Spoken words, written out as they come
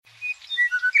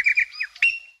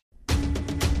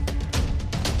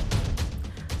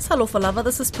Talofa lava,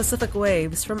 this is Pacific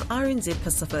Waves from RNZ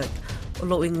Pacific.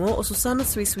 Olo ingo o Susana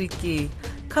Swiswiki.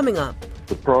 Coming up.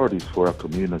 The priorities for our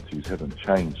communities haven't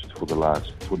changed for the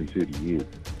last 20, 30 years.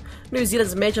 New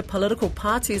Zealand's major political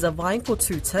parties are vying for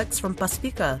 2 ticks from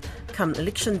Pasifika come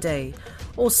election day.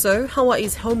 Also,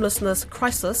 Hawaii's homelessness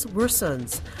crisis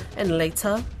worsens. And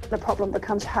later, the problem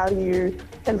becomes how do you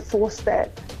enforce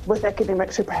that with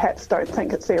academics who perhaps don't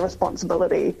think it's their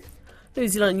responsibility. New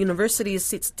Zealand universities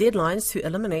sets deadlines to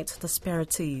eliminate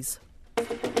disparities.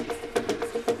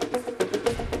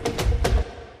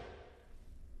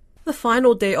 The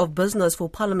final day of business for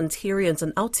parliamentarians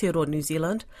in Aotearoa, New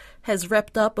Zealand, has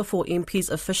wrapped up before MPs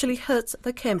officially hit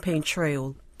the campaign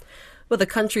trail. With the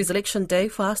country's election day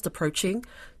fast approaching,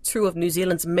 2 of New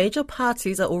Zealand's major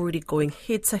parties are already going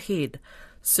head-to-head,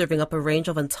 serving up a range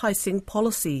of enticing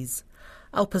policies.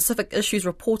 Our Pacific Issues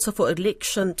reporter for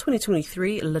election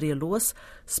 2023, Lydia Lewis,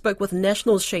 spoke with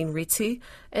National's Shane Reti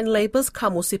and Labour's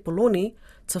Kamo Sepuloni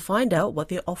to find out what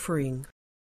they're offering.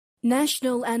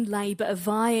 National and Labour are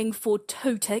vying for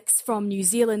 2 ticks from New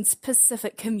Zealand's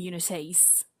Pacific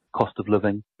communities. Cost of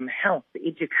living, health,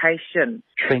 education,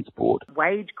 transport,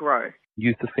 wage growth,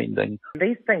 youth offending.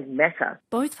 These things matter.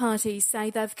 Both parties say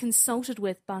they've consulted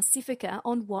with Pasifika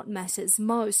on what matters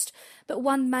most, but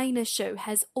one main issue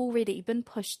has already been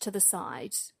pushed to the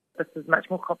side. This is much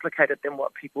more complicated than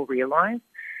what people realise.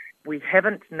 We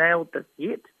haven't nailed this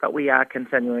yet, but we are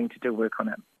continuing to do work on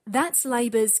it. That's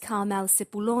Labour's Kamo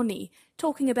Sepuloni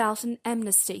talking about an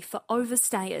amnesty for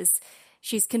overstayers.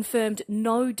 She's confirmed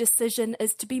no decision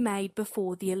is to be made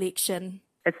before the election.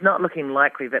 It's not looking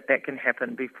likely that that can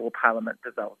happen before Parliament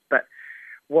dissolves, but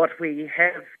what we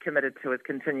have committed to is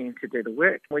continuing to do the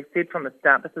work. We said from the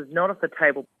start this is not off the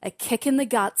table. A kick in the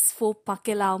guts for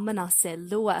Pakelau Manasseh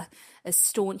Lua, a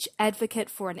staunch advocate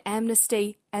for an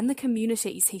amnesty and the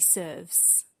communities he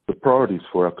serves. The priorities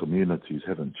for our communities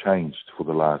haven't changed for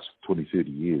the last 20,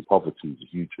 30 years. Poverty is a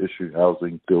huge issue,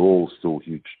 housing, they're all still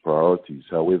huge priorities.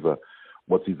 However,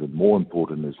 what's even more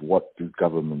important is what do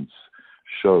governments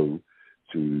show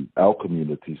to our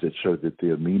communities that show that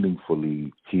they're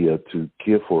meaningfully here to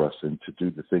care for us and to do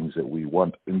the things that we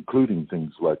want, including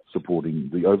things like supporting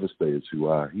the overstayers who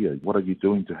are here. What are you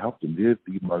doing to help them? They're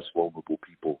the most vulnerable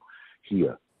people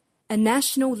here. A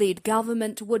national-led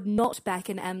government would not back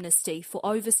an amnesty for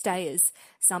overstayers,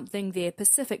 something their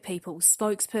Pacific People's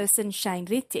spokesperson Shane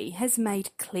Reti has made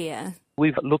clear.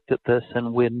 We've looked at this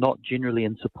and we're not generally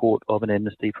in support of an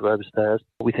amnesty for overstayers.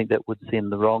 We think that would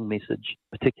send the wrong message,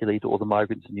 particularly to all the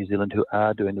migrants in New Zealand who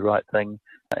are doing the right thing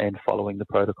and following the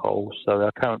protocols. So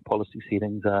our current policy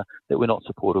settings are that we're not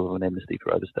supportive of an amnesty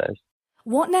for overstayers.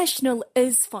 What National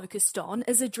is focused on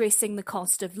is addressing the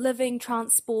cost of living,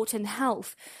 transport and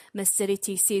health. Ms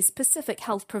Siriti says Pacific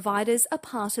health providers are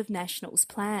part of National's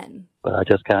plan. But I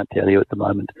just can't tell you at the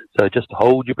moment. So just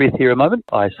hold your breath here a moment.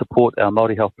 I support our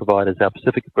Māori health providers, our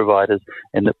Pacific providers,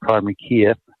 and that primary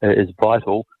care is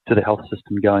vital to the health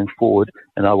system going forward,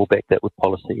 and I will back that with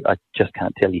policy. I just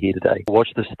can't tell you here today. Watch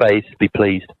this space, be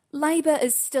pleased. Labour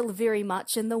is still very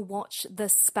much in the watch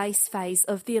this space phase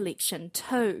of the election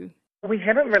too. We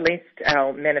haven't released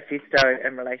our manifesto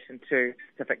in relation to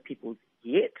Pacific peoples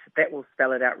yet. That will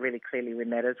spell it out really clearly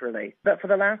when that is released. But for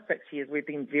the last 6 years, we've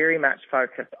been very much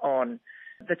focused on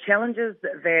the challenges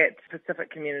that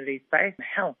Pacific communities face,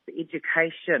 health,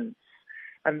 education,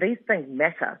 and these things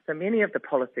matter. So many of the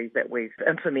policies that we've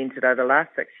implemented over the last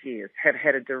 6 years have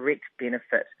had a direct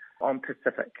benefit on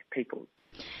Pacific peoples.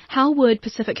 How would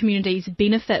Pacific communities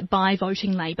benefit by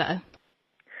voting Labour?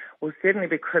 Well, certainly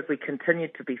because we continue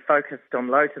to be focused on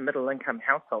low to middle income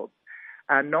households,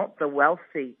 not the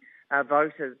wealthy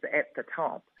voters at the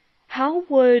top. How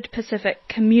would Pacific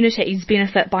communities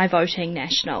benefit by voting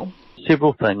National?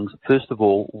 Several things. First of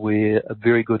all, we're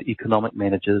very good economic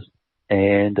managers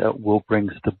and will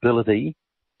bring stability,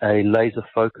 a laser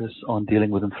focus on dealing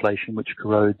with inflation, which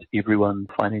corrodes everyone's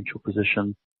financial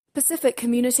position. Pacific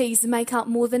communities make up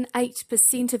more than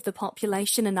 8% of the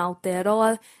population in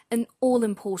Aotearoa, an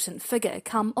all-important figure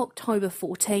come October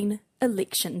 14,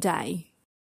 Election Day.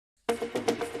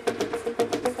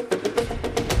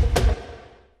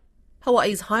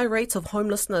 Hawaii's high rates of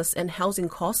homelessness and housing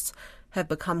costs have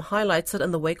become highlighted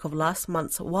in the wake of last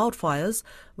month's wildfires,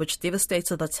 which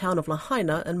devastated the town of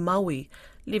Lahaina in Maui,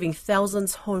 leaving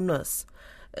thousands homeless.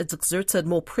 It's exerted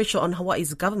more pressure on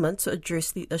Hawaii's government to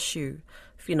address the issue.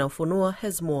 Fina Fonua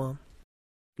has more.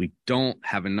 We don't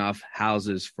have enough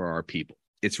houses for our people.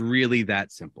 It's really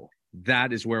that simple.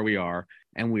 That is where we are,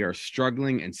 and we are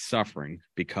struggling and suffering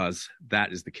because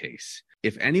that is the case.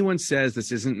 If anyone says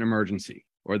this isn't an emergency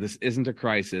or this isn't a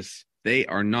crisis, They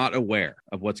are not aware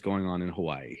of what's going on in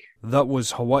Hawaii. That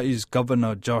was Hawaii's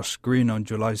Governor Josh Green on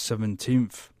July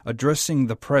 17th, addressing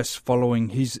the press following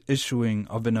his issuing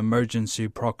of an emergency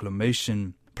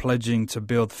proclamation, pledging to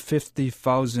build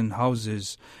 50,000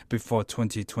 houses before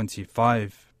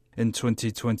 2025. In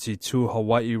 2022,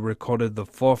 Hawaii recorded the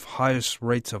fourth highest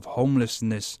rate of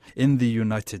homelessness in the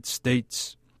United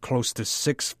States. Close to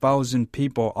 6,000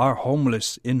 people are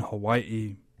homeless in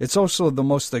Hawaii. It's also the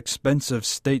most expensive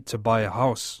state to buy a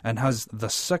house and has the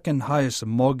second highest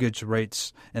mortgage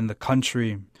rates in the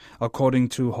country. According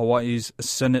to Hawaii's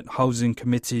Senate Housing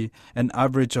Committee, an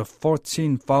average of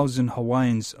 14,000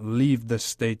 Hawaiians leave the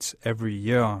state every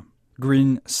year.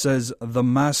 Green says the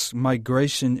mass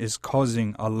migration is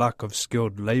causing a lack of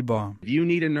skilled labor. If you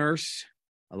need a nurse,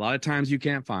 a lot of times you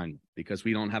can't find them because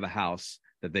we don't have a house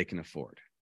that they can afford.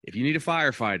 If you need a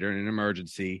firefighter in an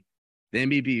emergency, they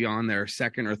may be on their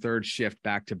second or third shift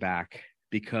back to back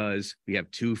because we have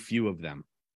too few of them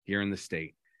here in the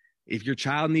state. If your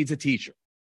child needs a teacher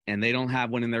and they don't have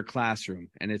one in their classroom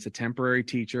and it's a temporary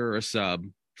teacher or a sub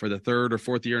for the third or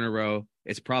fourth year in a row,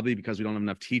 it's probably because we don't have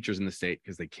enough teachers in the state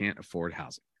because they can't afford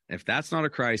housing. If that's not a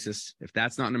crisis, if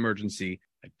that's not an emergency,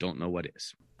 I don't know what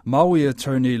is. Maui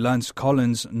attorney Lance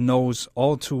Collins knows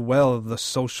all too well the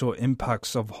social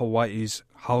impacts of Hawaii's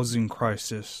housing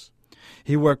crisis.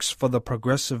 He works for the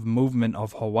Progressive Movement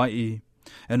of Hawaii,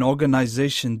 an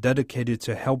organization dedicated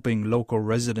to helping local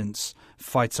residents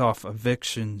fight off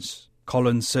evictions.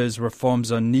 Collins says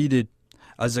reforms are needed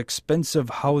as expensive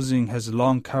housing has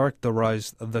long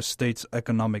characterized the state's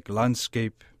economic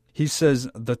landscape. He says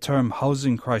the term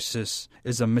housing crisis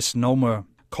is a misnomer,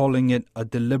 calling it a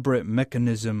deliberate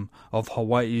mechanism of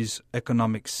Hawaii's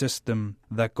economic system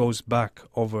that goes back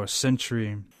over a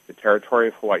century. The territory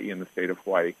of Hawaii and the state of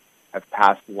Hawaii have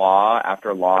passed law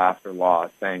after law after law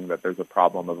saying that there's a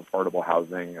problem of affordable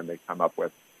housing, and they come up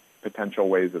with potential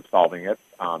ways of solving it.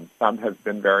 Some have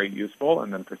been very useful,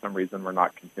 and then for some reason were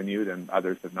not continued, and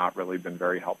others have not really been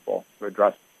very helpful to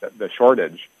address the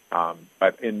shortage.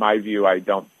 But in my view, I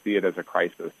don't see it as a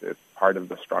crisis. It's part of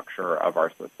the structure of our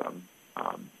system.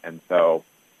 And so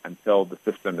until the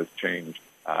system is changed,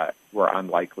 we're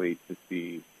unlikely to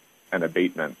see an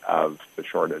abatement of the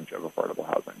shortage of affordable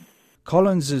housing.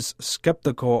 Collins is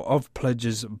skeptical of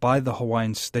pledges by the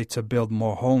Hawaiian state to build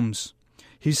more homes.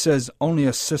 He says only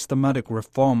a systematic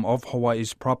reform of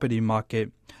Hawaii's property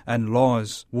market and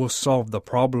laws will solve the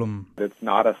problem. It's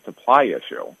not a supply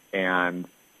issue, and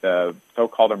the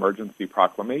so-called emergency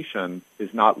proclamation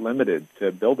is not limited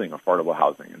to building affordable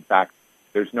housing. In fact,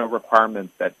 there's no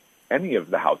requirement that any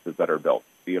of the houses that are built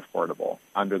be affordable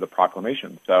under the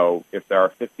proclamation. So if there are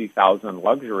 50,000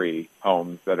 luxury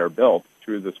homes that are built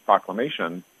through this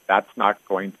proclamation, that's not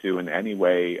going to in any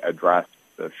way address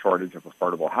the shortage of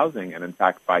affordable housing. And in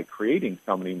fact, by creating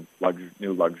so many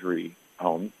new luxury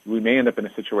homes, we may end up in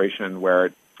a situation where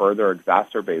it further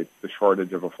exacerbates the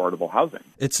shortage of affordable housing.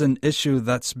 It's an issue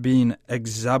that's been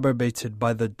exacerbated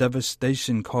by the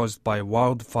devastation caused by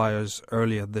wildfires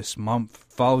earlier this month.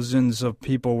 Thousands of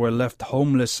people were left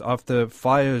homeless after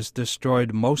fires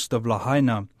destroyed most of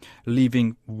Lahaina,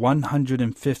 leaving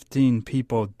 115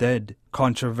 people dead.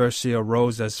 Controversy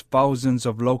arose as thousands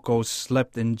of locals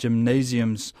slept in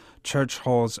gymnasiums, church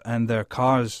halls, and their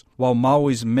cars, while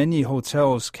Maui's many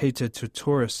hotels catered to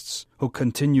tourists who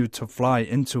continued to fly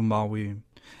into Maui.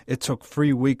 It took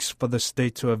 3 weeks for the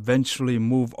state to eventually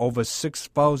move over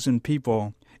 6,000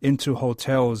 people into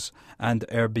hotels and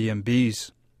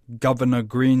Airbnbs. Governor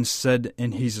Green said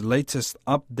in his latest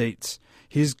updates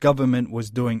his government was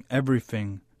doing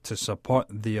everything to support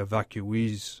the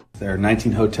evacuees. There are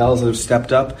 19 hotels that have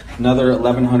stepped up, another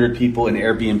 1,100 people in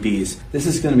Airbnbs. This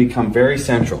is going to become very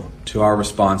central to our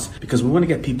response because we want to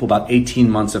get people about 18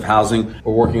 months of housing.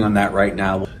 We're working on that right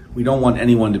now. We don't want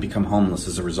anyone to become homeless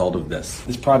as a result of this.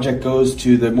 This project goes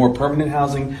to the more permanent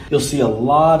housing. You'll see a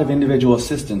lot of individual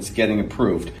assistance getting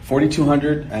approved.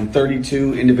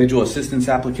 4,232 individual assistance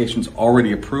applications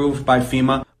already approved by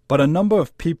FEMA. But a number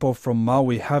of people from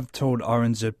Maui have told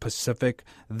RNZ Pacific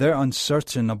they're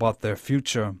uncertain about their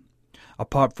future.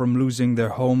 Apart from losing their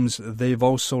homes, they've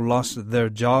also lost their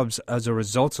jobs as a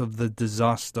result of the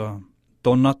disaster.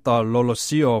 Donata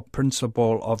Lolosio,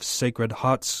 principal of Sacred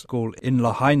Heart School in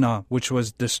Lahaina, which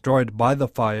was destroyed by the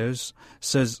fires,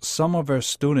 says some of her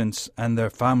students and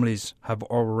their families have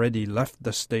already left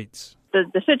the States.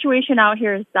 The situation out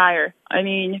here is dire. I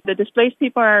mean, the displaced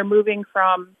people are moving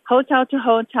from hotel to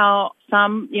hotel,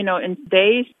 some, in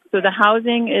days. So the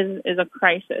housing is a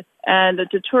crisis. And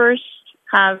the tourists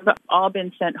have all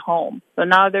been sent home. So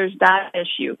now there's that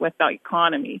issue with the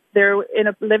economy. They're in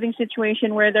a living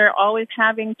situation where they're always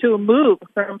having to move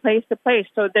from place to place.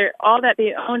 So all that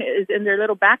they own is in their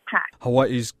little backpack.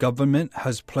 Hawaii's government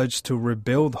has pledged to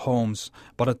rebuild homes,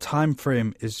 but a time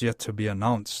frame is yet to be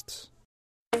announced.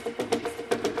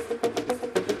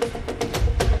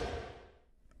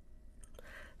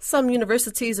 Some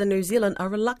universities in New Zealand are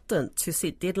reluctant to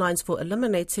set deadlines for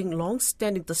eliminating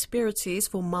long-standing disparities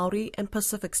for Māori and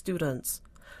Pacific students.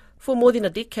 For more than a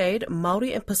decade,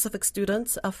 Māori and Pacific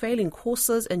students are failing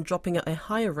courses and dropping out at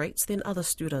higher rates than other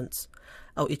students.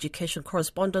 Our education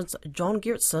correspondent John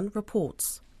Geertson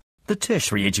reports. The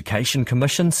Tertiary Education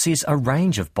Commission says a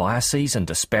range of biases and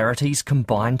disparities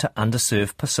combine to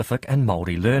underserve Pacific and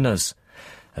Māori learners.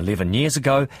 11 years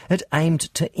ago, it aimed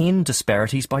to end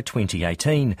disparities by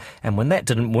 2018, and when that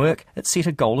didn't work, it set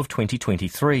a goal of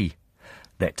 2023.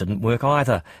 That didn't work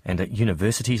either, and at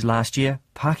universities last year,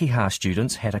 Pākehā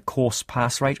students had a course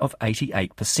pass rate of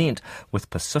 88%, with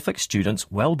Pacific students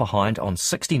well behind on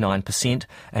 69%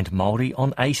 and Māori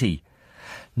on 80%.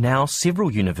 Now,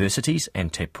 several universities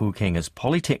and Te Pūkenga's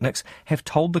polytechnics have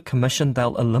told the Commission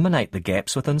they'll eliminate the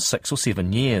gaps within 6 or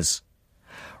 7 years.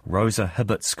 Rosa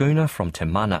Hibbert-Schooner from Te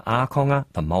Mana Ākonga,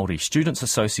 the Māori Students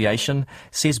Association,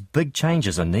 says big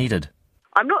changes are needed.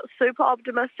 I'm not super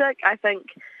optimistic. I think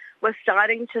we're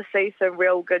starting to see some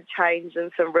real good change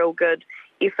and some real good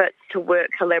efforts to work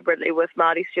collaboratively with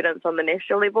Māori students on the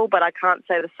national level, but I can't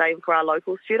say the same for our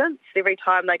local students. Every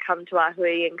time they come to our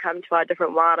hui and come to our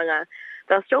different wānanga,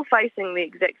 they're still facing the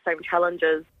exact same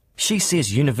challenges. She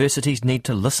says universities need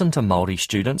to listen to Māori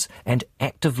students and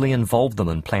actively involve them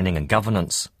in planning and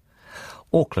governance.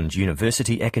 Auckland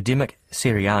University academic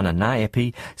Seriana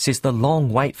Naepi says the long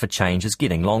wait for change is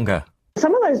getting longer.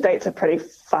 Some of those dates are pretty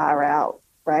far out,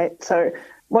 right? So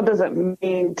what does it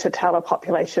mean to tell a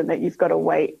population that you've got to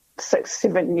wait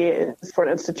 6-7 years for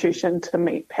an institution to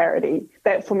meet parity?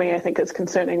 That, for me, I think is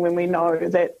concerning when we know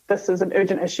that this is an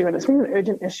urgent issue, and it's been an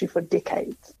urgent issue for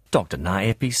decades. Dr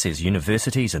Naepi says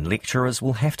universities and lecturers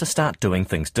will have to start doing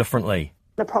things differently.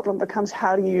 The problem becomes,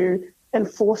 how do you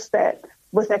enforce that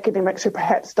with academics who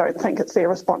perhaps don't think it's their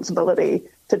responsibility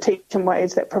to teach in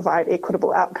ways that provide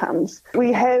equitable outcomes?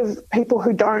 We have people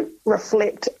who don't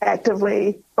reflect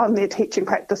actively on their teaching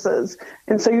practices,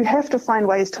 and so you have to find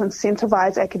ways to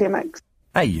incentivise academics.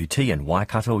 AUT and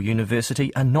Waikato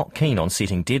University are not keen on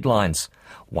setting deadlines.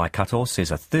 Waikato says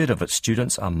a third of its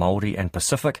students are Māori and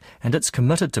Pacific, and it's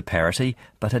committed to parity,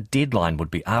 but a deadline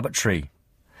would be arbitrary.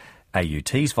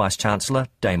 AUT's Vice-Chancellor,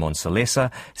 Damon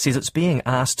Salesa, says it's being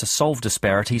asked to solve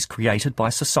disparities created by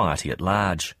society at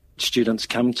large. Students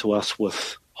come to us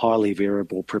with highly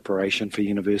variable preparation for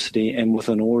university and with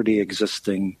an already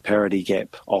existing parity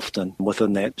gap often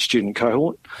within that student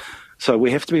cohort. So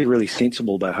we have to be really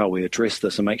sensible about how we address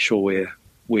this and make sure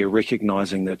we're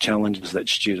recognising the challenges that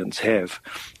students have,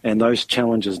 and those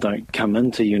challenges don't come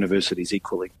into universities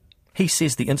equally. He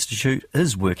says the Institute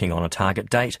is working on a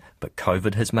target date, but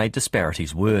COVID has made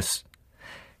disparities worse.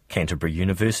 Canterbury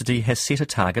University has set a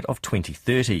target of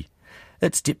 2030.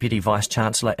 Its Deputy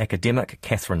Vice-Chancellor academic,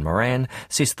 Catherine Moran,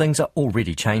 says things are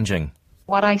already changing.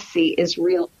 What I see is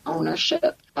real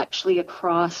ownership, actually,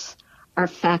 across our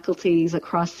faculties,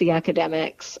 across the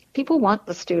academics. People want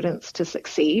the students to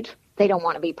succeed. They don't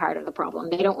want to be part of the problem.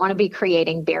 They don't want to be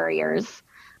creating barriers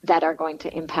that are going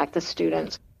to impact the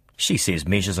students. She says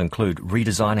measures include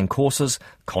redesigning courses,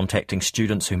 contacting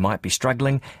students who might be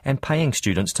struggling, and paying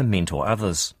students to mentor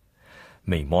others.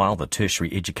 Meanwhile, the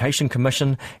Tertiary Education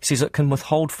Commission says it can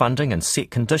withhold funding and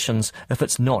set conditions if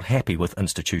it's not happy with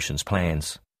institutions'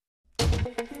 plans.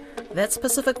 That's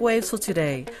Pacific Waves for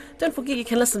today. Don't forget you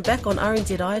can listen back on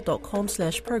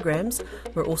rnzi.com/programs.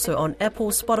 We're also on Apple,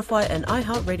 Spotify and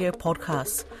iHeartRadio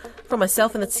podcasts. From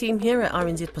myself and the team here at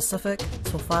RNZ Pacific,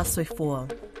 Tofa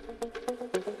Soifua.